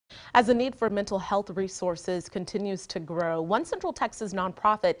As the need for mental health resources continues to grow, one Central Texas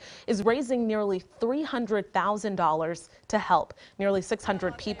nonprofit is raising nearly $300,000 to help. Nearly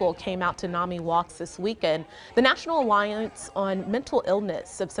 600 people came out to NAMI walks this weekend. The National Alliance on Mental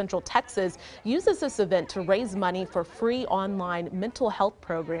Illness of Central Texas uses this event to raise money for free online mental health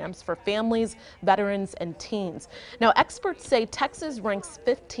programs for families, veterans, and teens. Now, experts say Texas ranks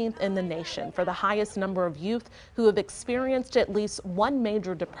 15th in the nation for the highest number of youth who have experienced at least one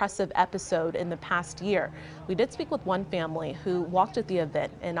major depressive episode in the past year. We did speak with one family who walked at the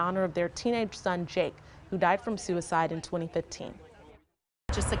event in honor of their teenage son, Jake, who died from suicide in 2015.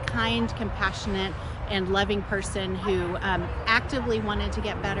 Just a kind, compassionate, and loving person who actively wanted to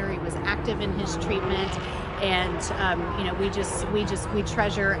get better. He was active in his treatment, and we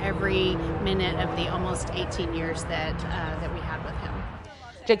treasure every minute of the almost 18 years that we had with him.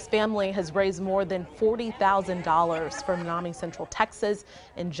 Jake's family has raised more than $40,000 from NAMI Central Texas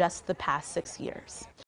in just the past 6 years.